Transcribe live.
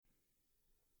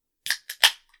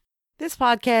This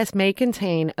podcast may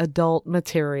contain adult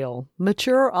material.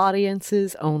 Mature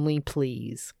audiences only,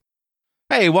 please.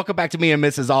 Hey, welcome back to Me and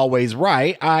Mrs. Always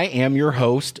Right. I am your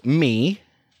host, me.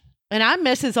 And I'm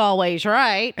Mrs. Always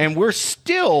Right. And we're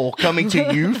still coming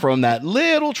to you from that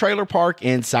little trailer park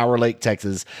in Sour Lake,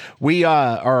 Texas. We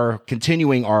are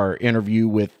continuing our interview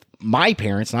with my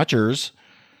parents, not yours.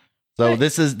 So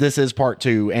this is part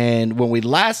 2. And when we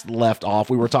last left off,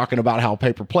 we were talking about how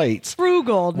paper plates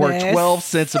Frugalness. were 12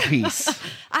 cents a piece.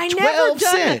 I 12 never done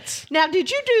cents. it. Now, did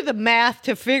you do the math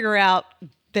to figure out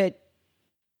that?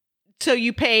 So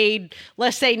you paid,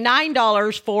 let's say,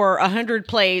 $9 for 100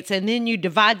 plates, and then you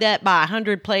divide that by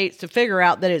 100 plates to figure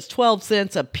out that it's 12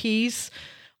 cents a piece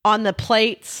on the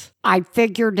plates. I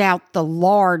figured out the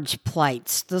large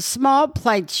plates. The small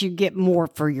plates, you get more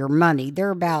for your money.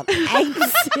 They're about 8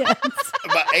 cents.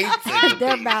 About 8 cents.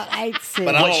 They're about 8 cents.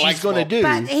 But I What don't she's like going to do,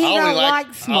 But he I only don't like-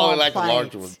 like small I only like the plates.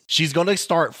 larger ones. she's going to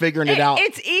start figuring it out.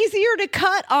 It's easier to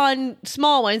cut on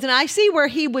small ones, and I see where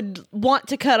he would want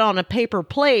to cut on a paper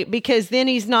plate because then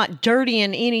he's not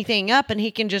dirtying anything up and he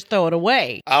can just throw it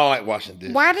away. I don't like washing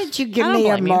dishes. Why did you give I don't me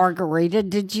a blame you. margarita?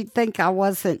 Did you think I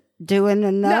wasn't doing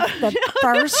enough the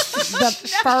first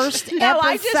No,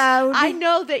 episode? I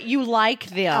know that you like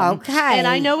them. Okay. And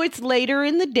I know it's later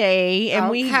in the day and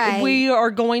Okay. we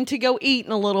are going to go eat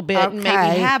in a little bit and maybe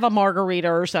Okay. have a margarita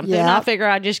or something. Yep. I figure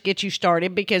I'd just get you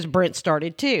started because Brent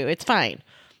started too. It's fine.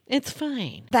 It's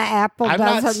fine. the apple I've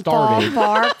not doesn't fall started.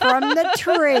 far from the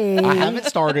tree. I haven't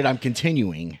started. I'm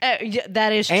continuing.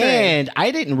 That is true. And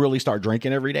I didn't really start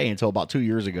drinking every day until about 2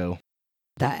 years ago.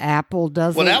 The apple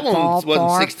doesn't that one fall wasn't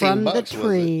far 16 from bucks, the was it?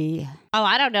 tree. Oh,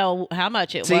 I don't know how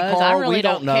much it See, was. I Carl, really we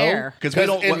don't know care. because we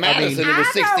Because don't. in Madison, it was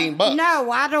I don't- $16 No,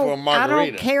 I for a don't. I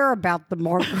margarita. don't care about the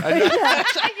margarita. You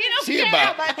don't See care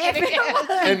about- how much it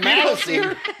is. In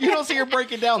Madison, You don't see her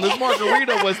break it down. This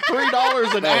margarita was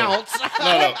 $3 an ounce.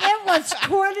 no. It was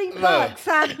 $20.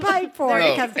 I'd pay for it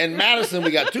No, because in Madison, we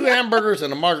got 2 hamburgers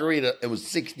and a margarita. It was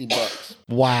 $60.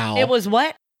 Wow. It was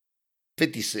what?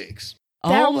 56.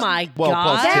 That Oh was- my well,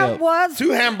 plus God. tip. that was 2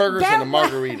 hamburgers that and a was-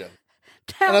 margarita.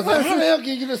 And I That was like, was, how the hell can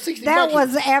you get a 60 that bucks?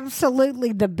 was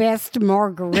absolutely the best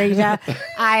margarita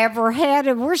I ever had.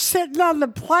 And we're sitting on the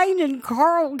plane, and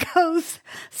Carl goes,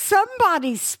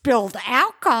 "Somebody spilled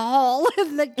alcohol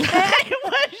in the can." It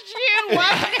was you,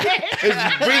 wasn't it?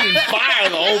 It's breathing fire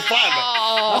the whole flight.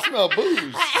 I smell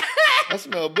booze. I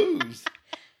smell booze.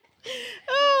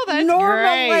 Oh, that's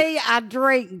Normally great. I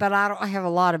drink, but I don't have a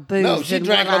lot of booze. No, she in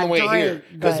drank what on the I way drink, here.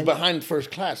 Because but- behind first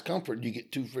class comfort, you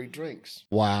get 2 free drinks.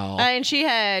 Wow. And she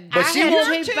had. But I she had won't-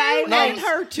 two two Baileys. and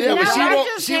her two. Yeah, but No, she I won't.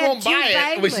 just She had won't 2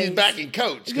 buy it when she's Baileys. back in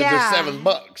coach because Yeah. they're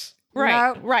 $7.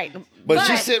 Right, No. right. But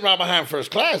she's sitting right behind first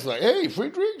class, like, hey, free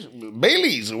drinks,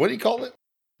 Bailey's, or what do you call it?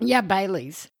 Yeah,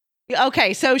 Bailey's.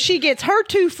 Okay, so she gets her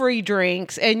 2 free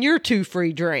drinks and your 2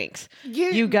 free drinks.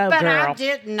 You go, but girl. I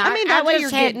didn't. I mean, that way just you're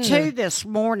had getting 2 the- this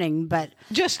morning, but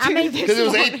Just I 2 mean, this Because it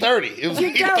was morning. 8:30. It was you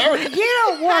 8:30.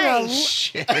 don't want Hey, to.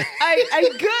 Shit.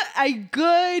 a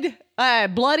good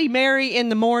Bloody Mary in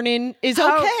the morning is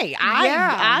Oh, okay. yeah.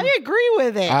 I agree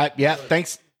with it. Yeah.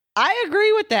 Thanks. I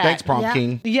agree with that. Thanks, Prom Yeah.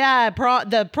 King. Yeah,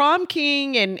 the prom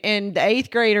king and the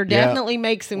 8th grader definitely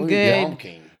makes them good. Prom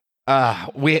King.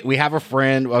 We have a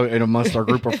friend in amongst our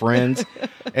group of friends,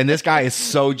 and this guy is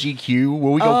so GQ.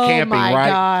 When we go Oh, camping, my right?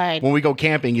 God. When we go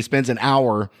camping, he spends an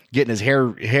hour getting his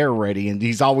hair ready, and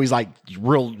he's always like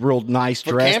real nice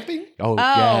For dressed. camping? Oh, Oh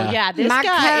yeah. yeah, this My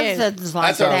guy is. cousin's like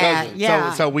That's our that. cousin.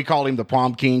 Yeah. So we call him the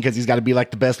Prom King because he's got to be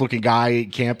like the best looking guy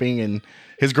camping, and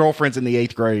his girlfriend's in the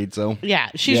 8th grade. So Yeah,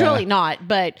 she's Yeah. really not,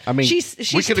 but I mean, she's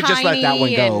we could have just let that one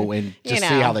tiny go and you just see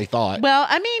know. how they thought. Well,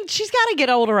 I mean, she's got to get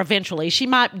older eventually. She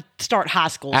might start high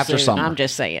school After soon. summer. I'm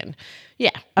just saying.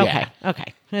 Yeah. Okay.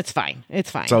 Okay. It's fine.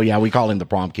 It's fine. So yeah, we call him the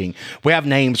Prom King. We have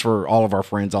names for all of our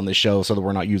friends on this show so that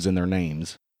we're not using their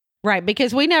names. right,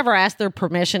 because we never asked their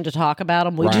permission to talk about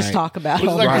them. We just Right. talk about It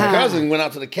was them. like Right. her cousin went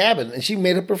out to the cabin and she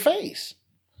made up her face.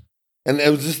 And it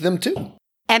was just them two.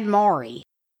 and Maury.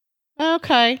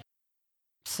 Okay.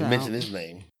 So. To mention his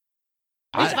name.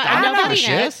 It's fine. don't give a Nobody shit.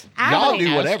 knows. I Y'all don't do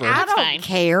know. whatever. I That's don't fine.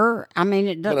 care. I mean,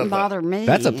 it doesn't Whatever. bother me.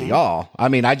 That's up to y'all. I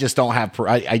mean, I just don't have.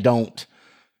 I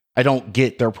don't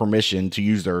get their permission to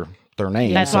use their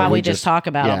name. That's so why we just talk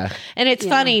about yeah. them. And it's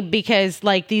funny because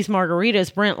like these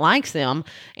margaritas, Brent likes them.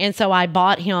 And so I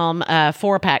bought him a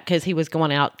 4-pack because he was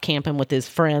going out camping with his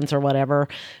friends or whatever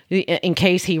in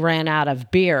case he ran out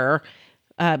of beer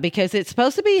because it's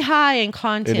supposed to be high in It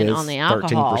content is on the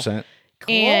alcohol. 13%.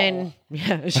 And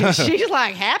yeah, she's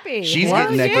like happy. She's Well,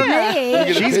 getting naked. yeah.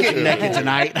 Me. She's getting naked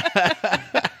tonight.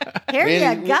 Here you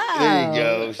go. There you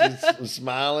go. She's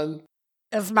smiling.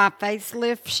 Is my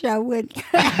facelift showing?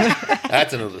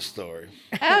 That's another story.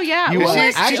 Oh yeah. You, Well,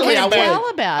 actually, I tell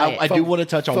want- about it. I do want to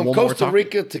touch on From one more Costa topic.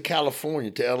 Rica to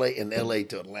California to LA and LA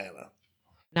to Atlanta.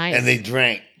 Nice. And they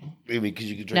drank. I mean, because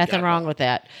you could drink Nothing alcohol. wrong with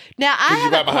that. Now I 'Cause you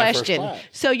have got a behind first question. class.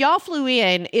 So y'all flew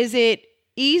in. Is it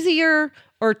easier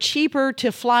or cheaper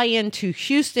to fly into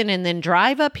Houston and then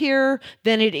drive up here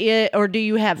than it is, or do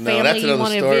you have No, family that's you another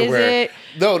want to story visit?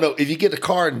 where no. If you get a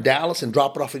car in Dallas and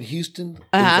drop it off in Houston,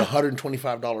 it's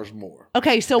 $125 more.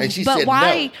 Okay, so And she but said,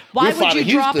 why no. why We'll fly would to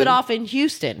you drop Houston. it off in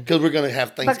Houston? Because we're going to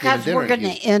have Thanksgiving Because dinner. we're in going to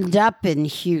Houston. end up in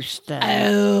Houston.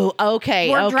 Oh,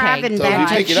 okay. We're okay. driving So if you back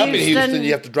pick to it up in Houston, Houston.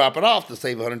 you have to drop it off to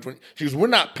save $120. She goes, we're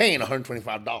not paying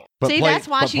 $125. But See, that's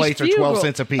why but she's plates are funeral. 12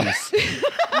 cents a piece.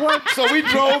 So we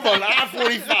drove on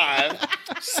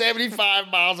I-45, 75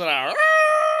 miles an hour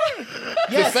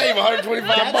to save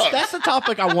 $125. That's the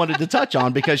topic I wanted to touch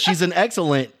on because she's an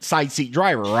excellent side seat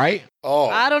driver, right? Oh,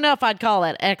 I don't know if I'd call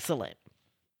that excellent.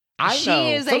 I She know.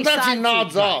 is a sometimes she side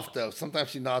nods seat off, though. Sometimes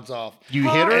she nods off. You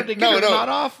hit her And- to get her to nod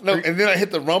off? No, and then I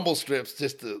hit the rumble strips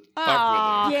just to fuck with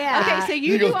Aw. her. Yeah. Okay, so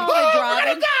you He do goes, all "Oh, the we're driving.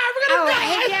 gonna die, we're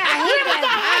gonna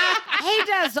die." He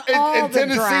does all In the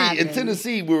Tennessee, driving.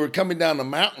 Tennessee, we were coming down the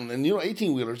mountain, and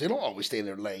 18-wheelers, they don't always stay in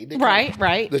their lane. They Right, kinda,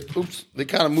 right. They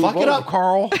kind of move Fuck over. it up,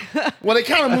 Carl. Well, they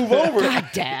kind of move over.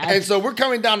 Dad. And so we're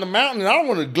coming down the mountain, and I don't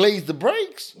want to glaze the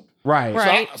brakes. Right.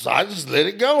 Right. So I just let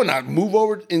it go, and I move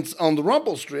over on the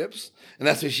rumble strips, and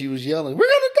that's when she was yelling, "We're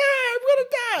gonna die! We're gonna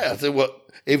die!" I said, "Well,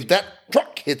 if that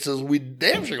truck hits us, we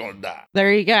damn sure gonna die."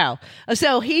 There you go.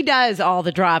 So he does all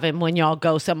the driving when y'all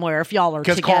go somewhere. If y'all are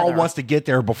Because together. Carl wants to get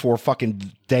there before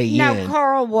fucking day No, in.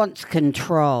 Carl wants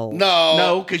control.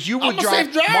 No, because you would I'm a drive.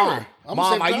 safe driver. I'm a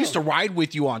Mom, safe I driver. used to ride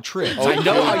with you on trips. Oh, I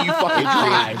know yeah. how you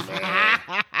fucking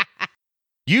drive.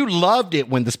 You loved it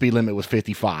when the speed limit was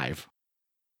 55.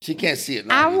 She can't see it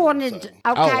now. I wanted. so. Okay.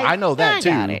 Oh, I know that I too.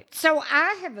 got it. So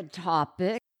I have a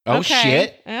topic. Oh Okay.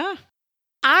 shit! Yeah.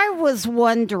 I was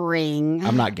wondering.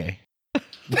 I'm not gay.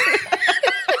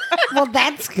 Well,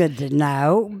 that's good to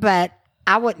know, but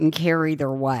I wouldn't care either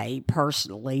way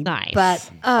personally. Nice. But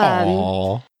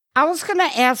Aw. I was going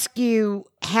to ask you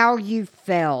how you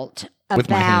felt With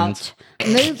my about hands.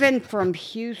 moving from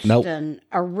Houston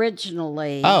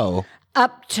originally Oh.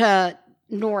 up to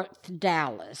North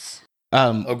Dallas.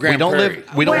 Oh, Grand we don't Prairie.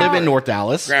 live. We don't live in Well- North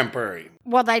Dallas. Grand Prairie.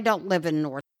 Well, they don't live in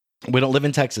North. We don't live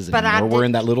in Texas But I anymore. We're did-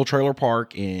 in that little trailer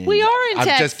park. And We are in I'm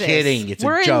Texas. just kidding. It's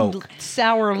We're a joke. in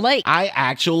Sour Lake. I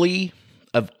actually,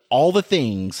 of all the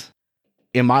things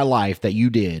in my life that you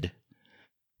did,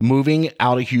 moving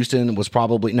out of Houston was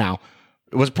probably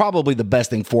the best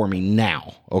thing for me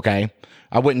now. Okay.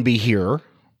 I wouldn't be here.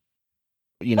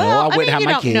 You know, Well, I I wouldn't mean, have you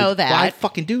my don't kids. know that. Well, I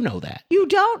fucking do know that. You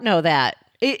don't know that.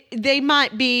 They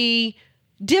might be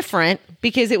different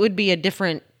because it would be a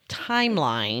different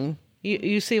timeline.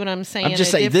 You see what I'm saying? I'm just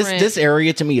A saying this different- this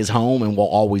area to me is home and will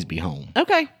always be home.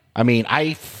 Okay. I mean,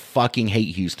 I fucking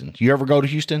hate Houston. You ever go to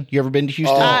Houston? You ever been to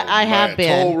Houston? I have man,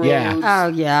 been. toll Yeah. roads. Oh,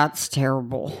 yeah, it's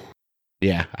terrible.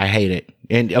 Yeah, I hate it.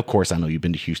 And of course, I know you've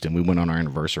been to Houston. We went on our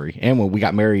anniversary, and when we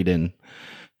got married in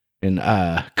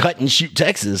Cut and Shoot,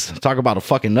 Texas. Talk about a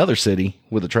fucking other city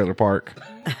with a trailer park.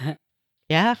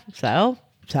 Yeah. So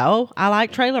I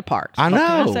like trailer parks. I What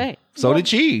can know. say? So did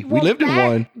she. We Well, lived in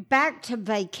one. Back to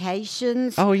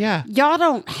vacations. Oh yeah. Y'all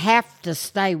don't have to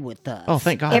stay with us. Oh,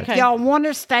 thank God. If Okay. y'all want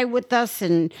to stay with us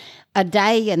in a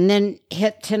day and then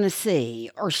hit Tennessee,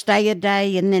 or stay a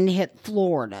day and then hit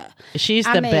Florida. She's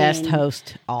I the best mean-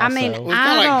 host. Also, I mean, Well, it's I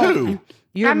kinda like don't. Who?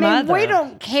 your I mean, mother. we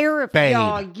don't care if Babe.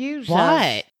 y'all use What?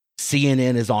 us.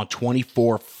 CNN is on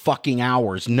 24 fucking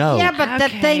hours. No. Yeah, but the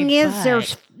Okay, thing is,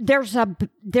 but- there's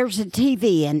a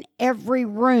TV in every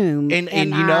room. And in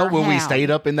you know, our when we house.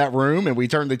 stayed up in that room and we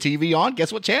turned the TV on,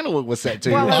 guess what channel it was set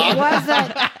to? Well, it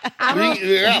wasn't.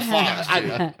 We got Fox,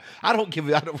 too. I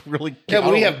don't really Yeah, I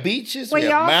but we don't- have beaches. We We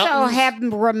have also mountains.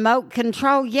 have remote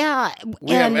control. Yeah,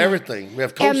 We have and- everything. We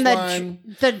have and coastline.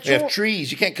 the we have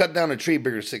trees. You can't cut down a tree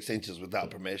bigger than 6 inches without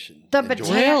permission. The in Georgia.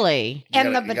 potato- Really? and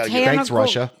You the gotta- you gotta get- botanical. Thanks,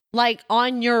 Russia. Like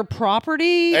on your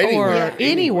property Anywhere, or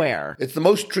anywhere? It's the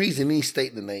most trees in any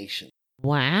state in the nation.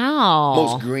 Wow.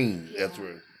 Most green. That's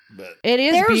where. But It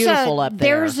is beautiful up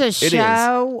there. There's a is.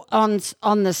 show on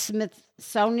the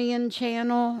Smithsonian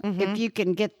Channel, Mm-hmm. if you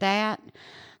can get that,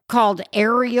 called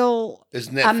Aerial it's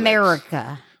Netflix.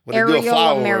 America. When they do a Aerial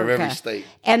flyover of America. every state.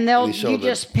 And they show you the-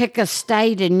 just pick a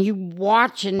state and you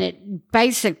watch, and it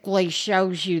basically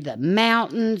shows you the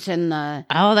mountains and the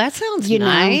Oh, that sounds you know.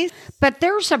 nice. But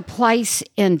there's a place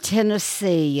in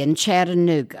Tennessee, in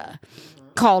Chattanooga,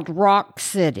 called Rock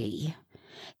City.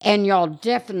 And y'all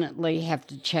definitely have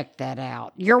to check that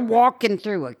out. You're walking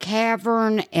through a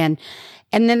cavern, and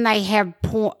then they have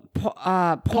Point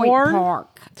Porn?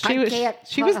 Park.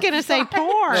 She was going to say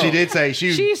porn. She did say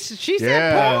She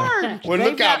said porn. Where They've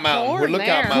Lookout got Mountain. porn Where Lookout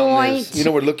there. Mountain is. Point You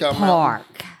know where Lookout Mountain?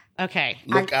 Park. Okay.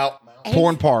 Lookout Mountain.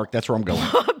 Porn Park. That's where I'm going.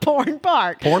 Porn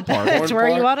park. Porn Park. That's Porn where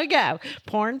you park. want to go.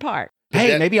 Porn park.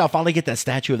 Hey, maybe I'll finally get that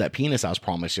statue of that penis I was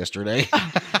promised yesterday.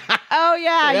 Oh,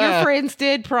 yeah. Yeah. Your friends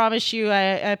did promise you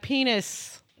a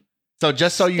penis So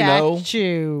just so you know,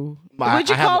 statue. I- Would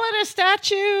you I have call it a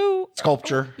statue?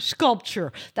 sculpture.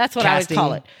 Sculpture. That's what I would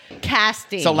call it.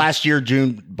 Casting. So last year,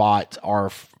 June bought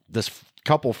this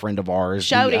couple friend of ours,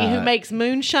 Shody, the, who makes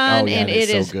moonshine, oh, yeah, and it is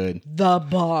it so is good. the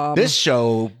bomb. This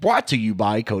show brought to you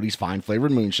by Cody's Fine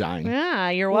Flavored Moonshine. Yeah,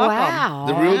 you're welcome. Wow.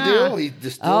 The real deal. He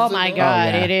distills Oh it my all.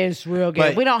 God, yeah. it is real good.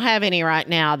 But- We don't have any right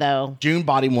now, though. June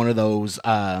bought him one of those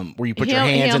where you put your Him-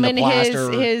 hands in him the and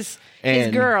plaster. his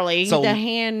and girly, so- the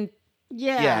hand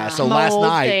Yeah. Yeah, so mold last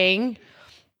night thing.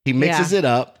 he mixes Yeah. it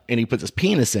up and he puts his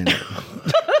penis in it.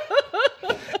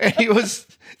 And he was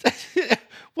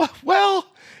well,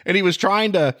 and he was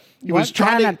trying to What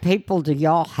kind of people do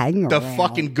y'all hang the around?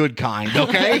 fucking good kind,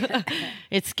 okay?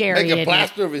 It's scary. Make isn't a it?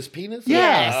 plaster of his penis?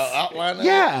 Yes. Outline that?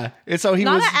 Yeah. And so he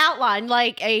Not was an outline,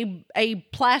 like a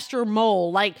plaster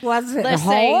mold. Like Was it let's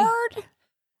say- hard?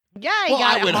 yeah, you well,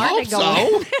 got I it would hard hope to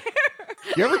go in. so.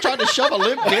 You ever tried to shove a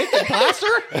limp dick in plaster?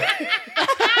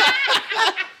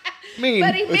 I mean,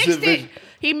 But he It's mixed a it.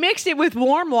 He mixed it with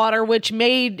warm water, which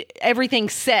made everything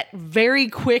set very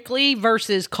quickly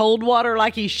versus cold water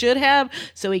like he should have.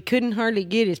 So he couldn't hardly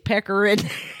get his pecker in.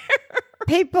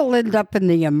 People end up in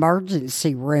the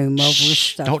emergency room over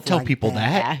shh, stuff. don't tell like people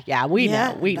that. yeah, we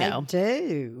Yeah, know. We they know.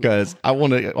 do. Because I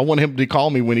want him to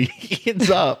call me when he ends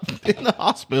up in the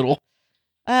hospital.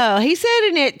 Oh, he said,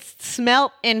 and it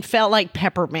smelt and felt like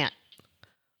peppermint.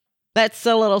 That's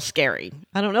a little scary.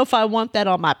 I don't know if I want that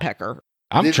on my pecker.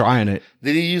 I'm trying it.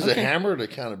 Did he use Okay. a hammer to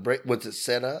kind of break? Was it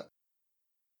set up?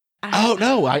 Oh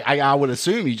no, I would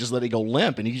assume you just let it go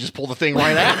limp and you just pull the thing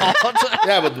right out.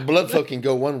 Yeah, but the blood flow can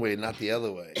go one way, not the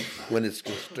other way when it's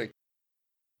constricted.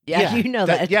 Yeah, you know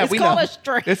that. Yeah, it's we called know. a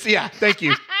string. Thank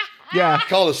you. Yeah,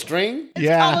 Call a string? It's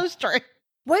yeah. called a string.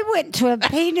 We went to a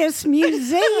penis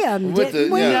museum, With didn't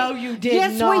the- we? yeah. No, you did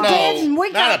Yes, not. we No, did. And we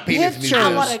not got a penis pictures.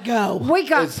 museum. I want to go. We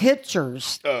got It's-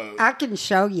 pictures. I can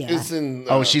show you. It's in.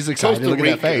 Oh, she's excited. Costa Look at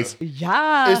that Rica. face.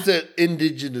 Yeah. It's the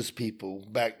indigenous people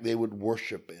back. They would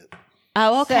worship it.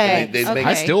 Oh, okay. They okay. make-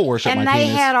 I still worship and my they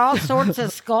penis. had all sorts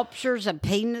of sculptures of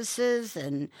penises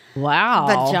and Wow.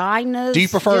 vaginas. Do you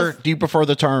prefer Just-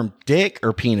 the term dick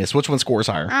or penis? Which one scores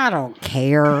higher? I don't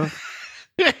care.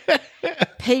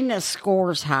 Penis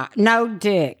scores high. No,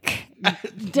 dick.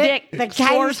 Dick. The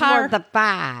scores K's higher? were the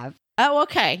 5. Oh,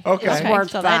 okay. Okay. It's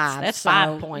worth So 5. that's so,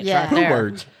 5 points yeah. right Poo there.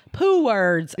 words. Poo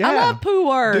words. I Yeah. love poo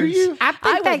words. Do you? I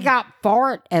think they got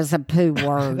fart as a poo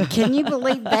word. Can you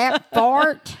believe that?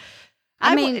 Fart?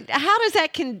 I mean, how does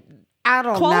that I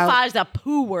don't qualify know. as a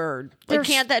poo word? Like, There's-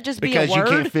 can't that just be Because a you word?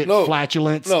 can't fit No.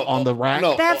 flatulence No, on the rack.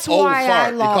 No, That's old why I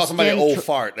fart. You call lost somebody old interest.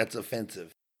 fart. That's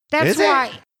offensive. That's Is it?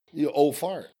 why. You old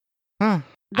fart. Huh.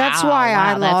 That's Oh, why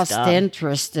I wow, that's lost dumb.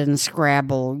 interest in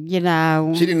Scrabble. You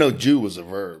know. She didn't know Jew was a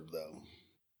verb though.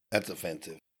 That's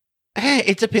offensive.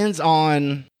 It depends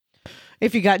on.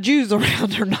 If you got Jews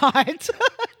around or not.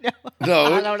 No,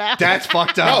 I don't know. That's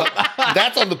fucked no, up.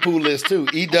 that's on the poo list too.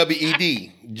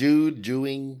 EWED, Jude,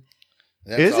 Jewing.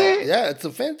 That's Is it? Yeah, it's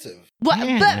offensive. But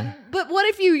what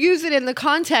if you use it in the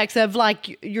context of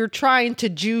like you're trying to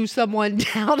Jew someone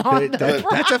down on the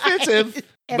That's offensive.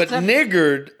 But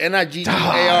niggard,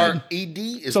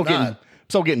 NIGGARED is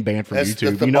not. Getting banned from That's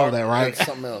YouTube. the You know bar- that, right? That's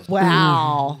something else.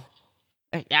 Wow.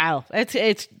 Wow.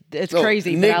 It's No,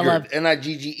 crazy, but I love niggard,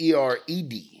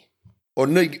 NIGGERED. Or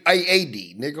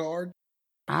IAD, niggard.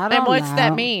 I don't And what's know.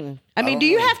 that mean? I mean, don't do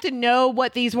you know. have to know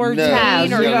what these words No,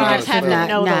 mean, or you you don't just have to have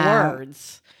to know the know.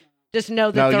 words? Just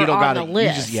know that No, they're you don't on got the to.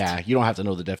 list. You don't have to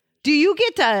know the definition. Do you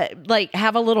get to like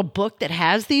have a little book that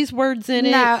has these words in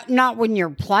it? No, not when you're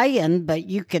playing, but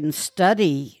you can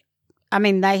study. I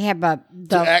mean, they have the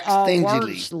act all stingily.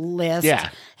 words list. Yeah.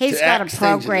 He's To got a act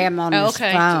program on his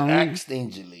Okay. phone. Act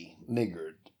stingily,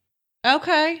 niggard.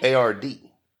 Okay. ARD.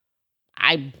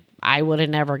 I would have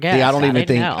never guessed. Yeah, I don't even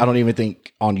think. Know. I don't even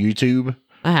think on YouTube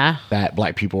Uh-huh. that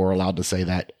black people are allowed to say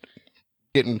that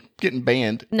getting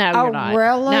banned. No, Oh, you're not.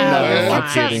 really? No, No, you're I'm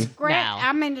not. kidding. No.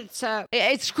 I mean, it's a.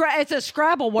 It's a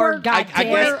Scrabble word. I God damn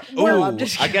guess. it. No, I'm Ooh,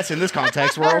 just I guess in this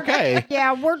context we're okay.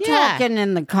 Yeah, we're Yeah. talking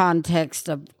in the context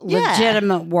of Yeah.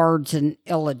 legitimate words and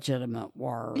illegitimate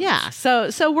words. Yeah, so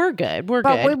we're good. We're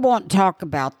But good. we won't talk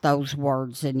about those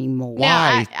words anymore.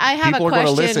 Why? Now, I have People a are gonna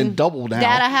question. listen double now.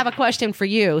 Dad, I have a question for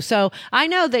you. So I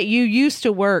know that you used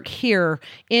to work here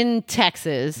in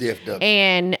Texas, DFW.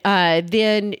 and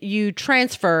then you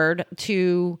transferred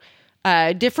to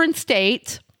different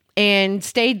states and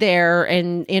stayed there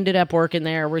and ended up working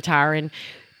there, retiring.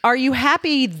 Are you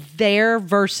happy there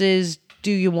versus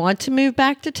do you want to move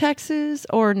back to Texas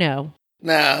or no?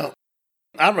 Now,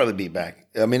 I'd rather be back.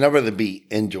 I mean, I'd rather be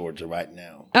in Georgia right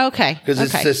now Okay. because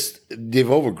it's okay. just they've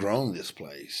overgrown this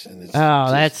place, and it's Oh,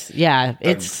 just that's yeah.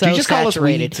 It's do so you just call us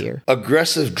saturated weeds? here.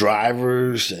 aggressive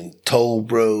drivers and toll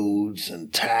roads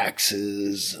and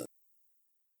taxes.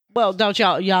 Well, don't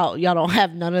y'all don't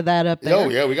have none of that up there? Oh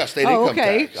yeah, we got state Oh, income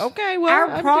okay. tax. Okay. Well, Our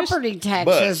I'm property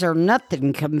taxes are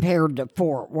nothing compared to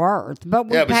Fort Worth, but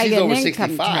we Yeah, but pay she's an over income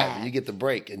 65. tax. You get the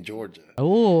break in Georgia.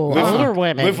 Oh, older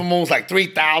women. Went from almost like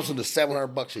 $3,000 to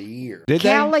 $700 a year. Did they?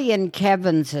 Kelly and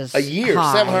Kevin's is A year,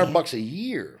 high. $700 a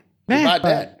year. Divide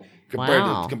that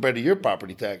Wow. compared to your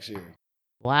property tax here.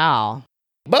 Wow.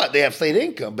 But they have state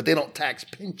income, but they don't tax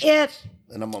pensions.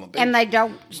 And I'm on a pension. And they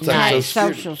don't Social pay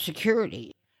Security. Social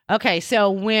Security. Okay,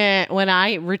 so when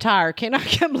I retire, can I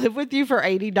come live with you for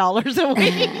 $80 a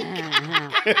week?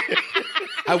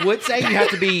 I would say you have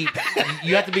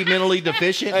to be mentally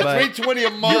deficient, At but $320 a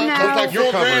month, You know, that's like you're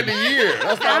 $4 grand covered. a year.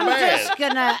 That's not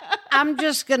bad. I'm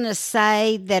just gonna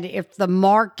say that if the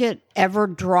market ever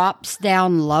drops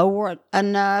down lower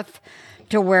enough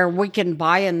to where we can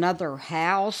buy another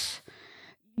house,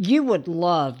 you would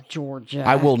love Georgia.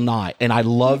 I will not. And I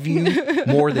love you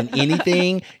more than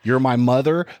anything. You're my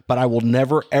mother, but I will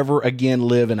never ever again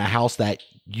live in a house that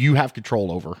you have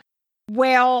control over.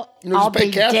 Well, You know, just I'll pay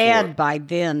be cash for dead it. by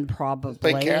then,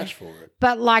 probably. Pay cash for it.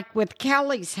 But like with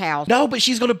Kelly's house, No, but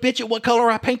she's gonna bitch at what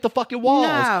color I paint the fucking walls.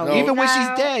 No. Even when No.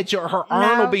 she's dead, her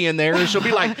urn will be in there, and she'll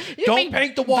be like, "Don't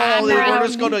paint the wall. We're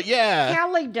just gonna, yeah."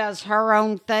 Kelly does her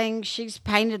own thing. She's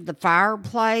painted the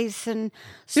fireplace and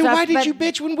Then stuff. why did but you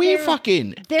bitch when we there-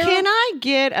 fucking? there- Can I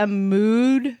get a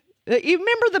mood? You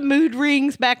remember the mood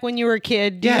rings back when you were a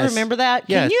kid? Do you Yes. remember that?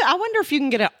 Yes. Can you? I wonder if you can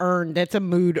get an urn that's a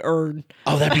mood urn.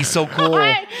 Oh, that'd be so cool.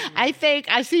 I think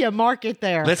I see a market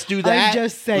there. Let's do that. I'm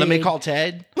just saying. Let me call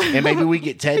Ted, and maybe we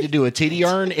get Ted to do a titty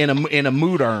urn in a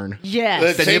mood urn.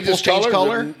 Yes. The nipples change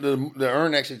color? The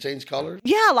urn actually changed color.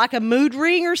 Yeah, like a mood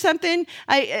ring or something.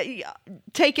 I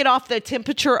take it off the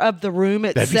temperature of the room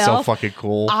itself. That'd be so fucking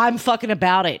cool. I'm fucking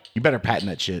about it. You better patent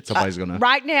that shit. Somebody's gonna.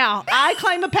 Right now, I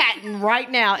claim a patent. Right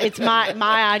now, it's my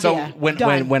idea. So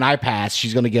Done. when I pass,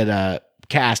 she's gonna get a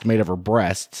cast made of her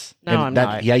breasts. No, And I'm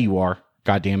not. Yeah, you are.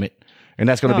 God damn it. And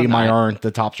that's gonna No, be I'm my not. urn. The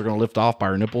tops are gonna lift off by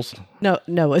her nipples. no,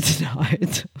 it's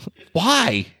not.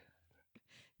 Why?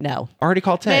 No. I already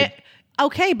called Ted.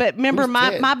 Okay, but remember Who's my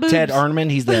Ted? boobs. Ted Ernman.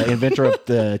 He's the inventor of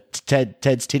the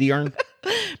Ted's titty urn.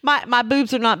 My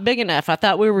boobs are not big enough. I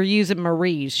thought we were using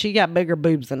Marie's. She got bigger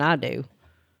boobs than I do.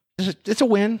 It's a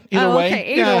win either way.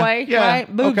 Okay, either way, Yeah.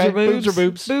 right? Boobs Okay, are boobs. Boobs are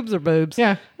boobs. Boobs are boobs.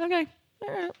 Yeah. Okay.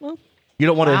 All right. Well. You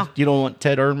don't want Wow. to. You don't want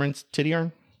Ted Ernman's titty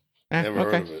urn. Never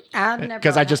heard of it.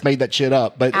 Because I just made that shit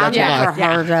up. But I've that's never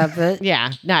why. heard of it.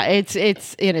 Yeah. No, it's in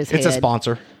his head. It's a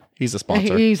sponsor. He's a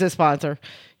sponsor. He's a sponsor.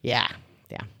 Yeah.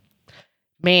 Yeah.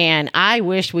 Man, I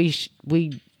wish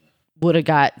we would have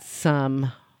got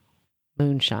some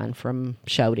moonshine from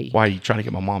Shody. Why are you trying to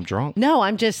get my mom drunk? No,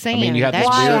 I'm just saying. mean, you have that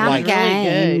this shit weird, was like- really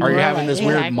good. Are you Really. having this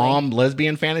weird Exactly. mom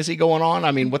lesbian fantasy going on?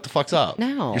 I mean, what the fuck's up?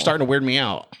 No. You're starting to weird me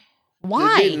out.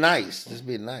 Just being Why? nice. Just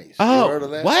being nice. Oh, You heard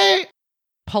of that? what?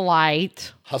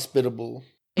 Polite. Hospitable.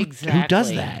 Exactly. Who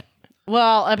does that?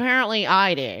 Well, apparently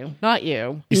I do, not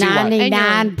you. You see why?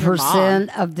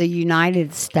 99% of the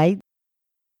United States.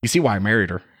 You see why I married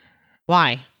her?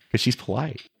 Why? Because she's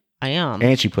polite I am.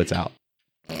 and she puts out.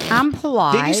 I'm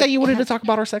polite. Didn't you say you wanted to talk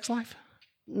about our sex life?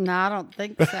 No, I don't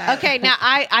think so. Okay, now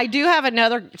I do have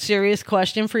another serious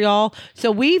question for y'all.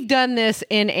 So we've done this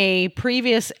in a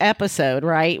previous episode,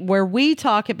 right? Where we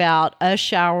talk about us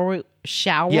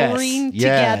showering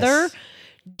Yes. together.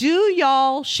 Do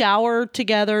y'all shower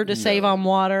together to save on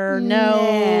water? No.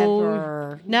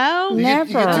 Never. No? You get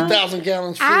Never. 2,000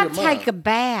 gallons free I a month. take a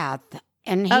bath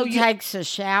and he Oh, you- takes a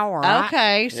shower.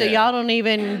 Okay, so Yeah. y'all don't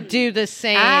even do the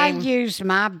same. I use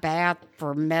my bath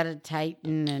for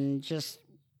meditating and just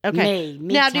Okay.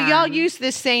 me Now, do y'all time. use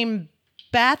the same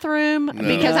bathroom?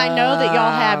 Because I know that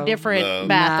y'all have different No.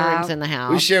 bathrooms No. in the We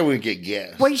house. share when we get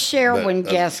guests. We share But, when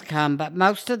guests come, but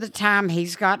most of the time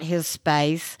he's got his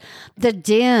space. The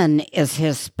den is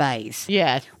his space.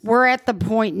 Yeah. We're at the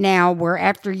point now where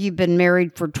after you've been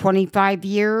married for 25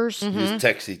 years, Just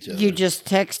text each other. you just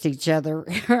text each other.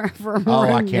 From Oh,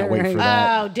 I room can't to wait for room.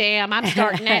 that. Oh, damn. I'm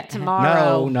starting that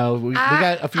tomorrow. No, we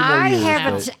got a few more I years.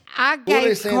 haven't. but- I What are they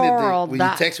gave saying Carl when the.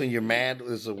 you text when you're mad?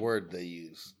 There's a word they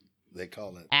use. They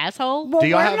call it. Asshole? well, Do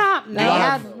y'all we're have- not do y'all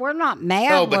mad. have- We're not mad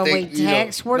No, but when they, we you know,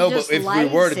 text. We're no, just but if lazy.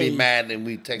 we were to be mad and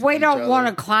we text we each don't other, want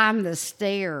to climb the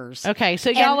stairs. Okay, so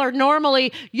y'all are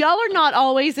not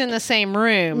always in the same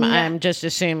room. I'm just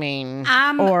assuming.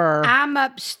 I'm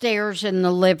upstairs in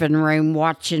the living room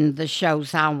watching the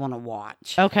shows I want to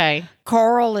watch. Okay.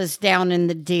 Carl is down in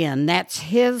the den. That's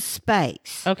his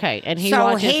space. Okay, and he so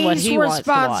watches he's what he wants to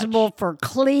watch. responsible for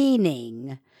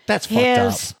cleaning That's fucked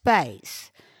his up. space.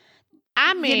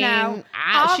 I mean, You know,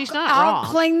 she's not I'll wrong.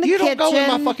 clean the You kitchen. don't go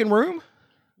in my fucking room?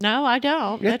 No, I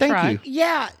don't. Yeah, That's thank right. you.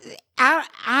 Yeah,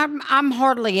 I'm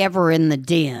hardly ever in the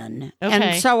den, Okay.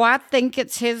 and so I think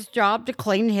it's his job to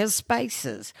clean his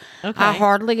spaces. Okay. I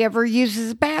hardly ever use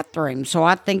his bathroom, so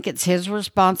I think it's his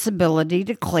responsibility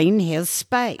to clean his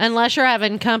space. Unless you're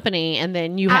having company, and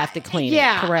then you have to clean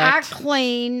yeah, it. Correct. I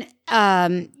clean.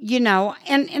 You know,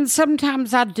 and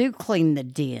sometimes I do clean the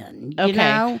den. You Okay.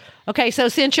 know, Okay, so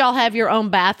since y'all have your own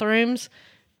bathrooms,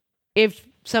 if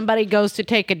somebody goes to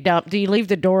take a dump, do you leave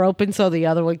the door open so the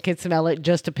other one can smell it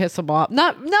just to piss them off?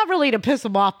 Not really to piss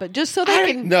them off, but just so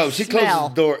they can No, she closes smell.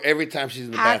 the door every time she's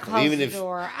in the I bathroom, close even the if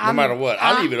door. no matter what,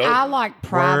 I leave it open. I like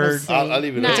privacy. I'll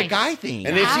leave it Nice. It's open. a guy thing.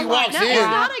 And then she walks No, in, it's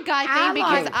not a guy I thing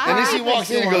because like- I and then she leave the walks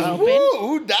in and door goes, open. "Woo,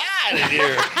 who died in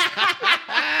here?"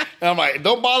 And I'm like,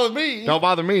 "Don't bother me." Don't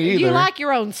bother me either. You like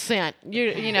your own scent,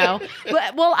 you know.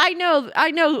 But, well, I know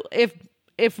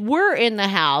if we're in the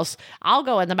house, I'll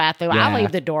go in the bathroom. Yeah. I'll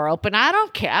leave the door open. I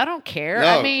don't care.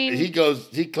 No, I mean, he closes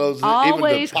it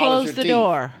always even to polish close her the teeth.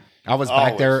 door. I was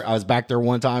Always. back there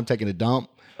one time taking a dump.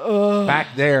 Back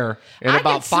there. And I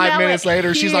about can 5 smell minutes it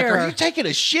later, she's like, here. "Are you taking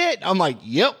a shit?" I'm like,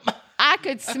 "Yep." I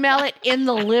could smell it in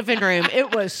the living room.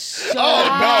 It was so. Oh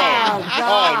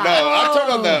no! I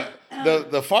turned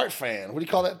on the fart fan. What do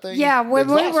you call that thing? Yeah, when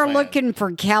The we exhaust were fan. looking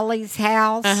for Kelly's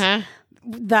house, Uh-huh.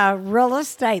 the real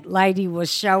estate lady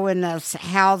was showing us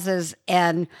houses,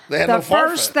 and They had the no fart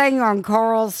first fan. thing on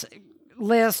Carl's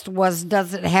list was,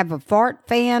 does it have a fart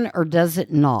fan or does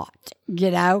it not? You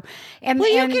know? And, Well,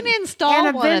 you and- can install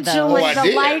and one of those. eventually Oh, I the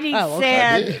did. lady Oh, okay.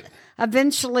 I did. said,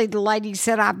 eventually the lady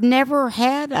said, I've never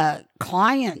had a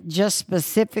client just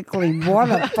specifically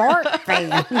want a fart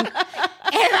fan.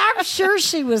 And I'm sure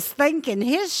she was thinking,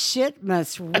 his shit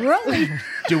must really.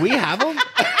 Do we have them?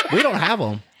 We don't have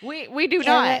them. We do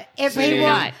not. If See? he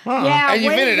was, yeah, And you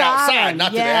we vent it got outside, him. not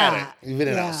to the Yeah. attic. You vent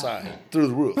it Yeah. outside through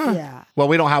the roof. Yeah. Well,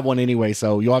 we don't have one anyway,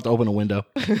 so you'll have to open a window.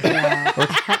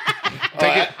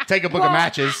 Take a book of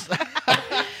matches.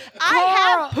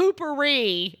 I have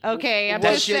poopery. Okay, I'm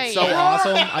That just shit's saying. so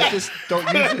awesome. I just don't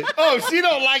use it. Oh, she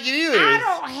don't like it either. I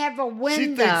don't have a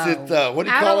window. thinks it's, what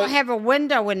do you I call don't it? have a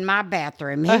window in my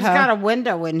bathroom. He's got a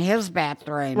window in his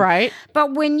bathroom. Right.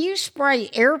 But when you spray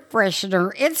air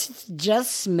freshener, it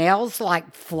just smells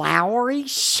like flowery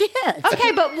shit.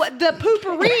 Okay, but what the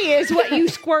poopery is what you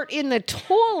squirt in the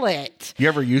toilet You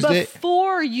ever used it?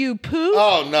 before you poop.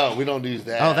 Oh no, we don't use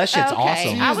that. Oh, that shit's Okay.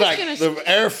 awesome. I Use was like gonna the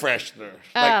air freshener,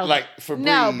 Oh. like Febreze.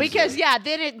 No, because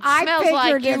then it I smells like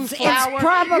figured you it's flower.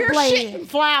 probably- You're shitting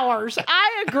flowers.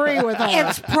 I agree with her.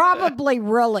 It's probably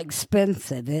real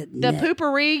expensive, isn't the it?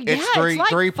 poopery. It's Yeah, it's like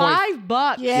 $3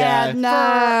 $5. Yeah, Yeah.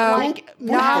 no, like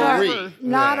not, potpourri.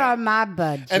 not Yeah. on my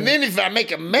budget. And then if I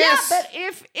make a Yeah, mess, but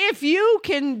if you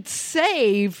can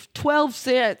save 12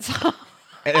 cents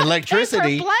And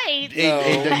electricity. per plate,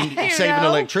 It You saving know?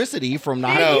 electricity from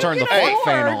not No. having to turn the can fart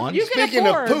fan afford- on. you can speaking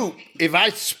afford. of poop, if I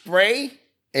spray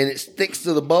and it sticks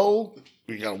to the bowl,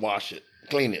 you gotta wash it,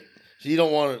 clean it. So you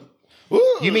don't want to.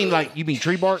 You mean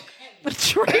tree bark?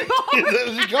 tree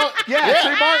bark. Yeah,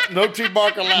 tree bark. No tree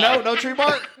bark allowed. No tree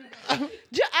bark.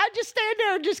 I just stand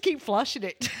there and just keep flushing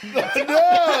it.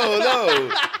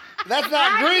 no. That's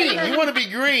not green. You want to be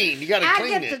green. You got to I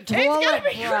clean get it. the toilet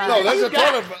brush. No, that's a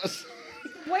toilet brush.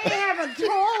 We have a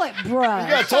toilet brush.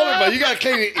 You got a toilet brush. You got to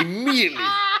clean it immediately.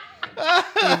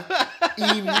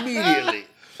 Immediately.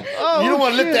 You don't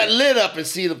want to lift that lid up and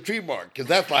see the tree bark because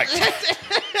that's like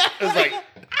it's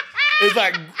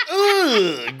like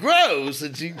ugh, gross.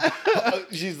 And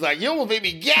she's like, you almost made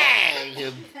me gag.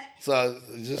 And so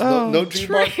just no tree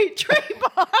bark. Tree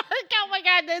bark. Oh my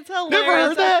God, that's hilarious. Never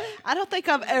heard that? I don't think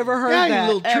I've ever heard Yeah, you that.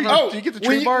 little tree- ever. Oh, do you get the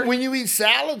tree when bark? when you eat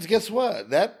salads, guess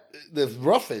what? That the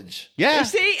roughage. Yeah.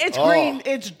 See, it's Oh. green.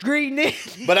 It's green.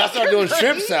 But I started doing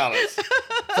shrimp salads.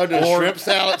 Started doing shrimp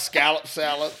salad, scallop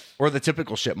salad. Or the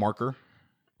typical shit marker.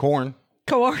 Corn.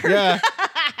 Corn. Yeah.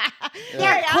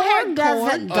 Yeah, corn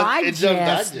doesn't It digest. doesn't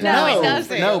digest. does No, it? it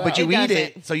doesn't. No, but you It eat doesn't.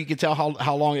 it so you can tell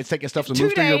how long it's taking stuff to 2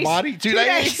 move through your days. body. 2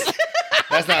 days.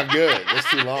 That's not good. That's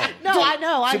too long. No, I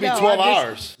know. I Should be know. 12 I'm just-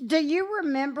 hours. Do you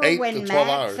remember 8 when to 12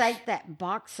 Max hours. ate that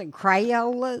box of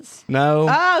Crayolas? No.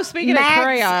 Oh, speaking of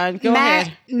crayon, go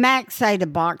ahead. Max ate a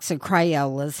box of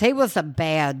Crayolas. He was a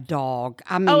bad dog.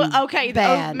 I mean, Oh, okay.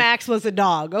 bad. Oh, Max was a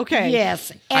dog. Okay.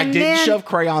 Yes. I And did then shove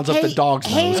crayons up the dog's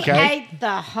nose, He okay? ate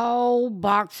the whole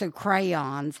box of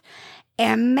crayons.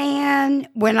 And man,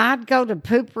 when I'd go to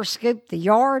poop or scoop the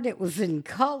yard, it was in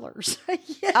colors.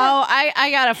 Yeah. Oh, I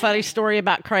got a funny story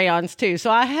about crayons too. So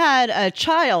I had a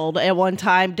child at one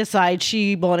time decide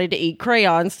she wanted to eat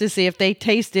crayons to see if they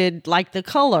tasted like the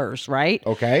colors, right?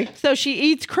 Okay. So she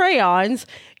eats crayons,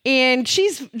 and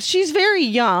she's very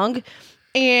young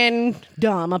and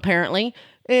dumb apparently.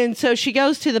 And so she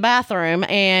goes to the bathroom,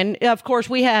 and of course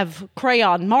we have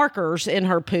crayon markers in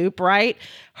her poop, right?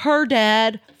 Her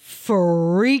dad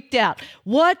freaked out.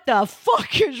 What the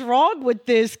fuck is wrong with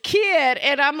this kid?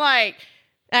 And I'm like,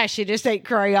 she just ate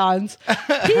crayons.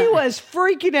 He was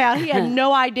freaking out. He had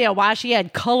no idea why she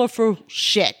had colorful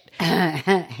shit.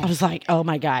 I was like, oh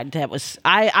my God, that was,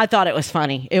 I thought it was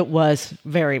funny. It was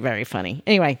very, very funny.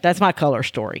 Anyway, that's my color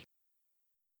story.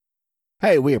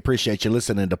 Hey, we appreciate you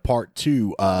listening to part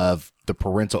 2 of the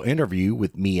parental interview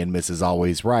with me and Mrs.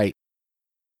 Always Right.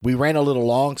 We ran a little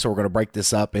long, so we're going to break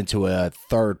this up into a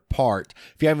third part.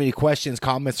 If you have any questions,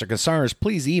 comments, or concerns,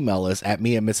 please email us at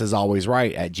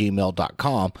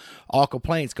meandmrsalwaysright@gmail.com. All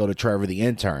complaints go to Trevor the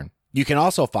Intern. You can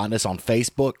also find us on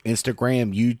Facebook,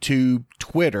 Instagram, YouTube,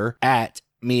 Twitter at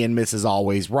Me and Mrs.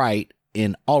 Always Right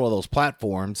in all of those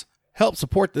platforms. Help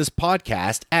support this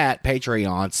podcast at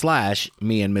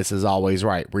Patreon/Me and Mrs. Always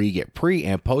Right, where you get pre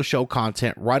and post show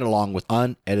content right along with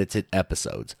unedited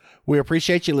episodes. We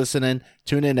appreciate you listening.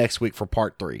 Tune in next week for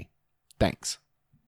part 3. Thanks.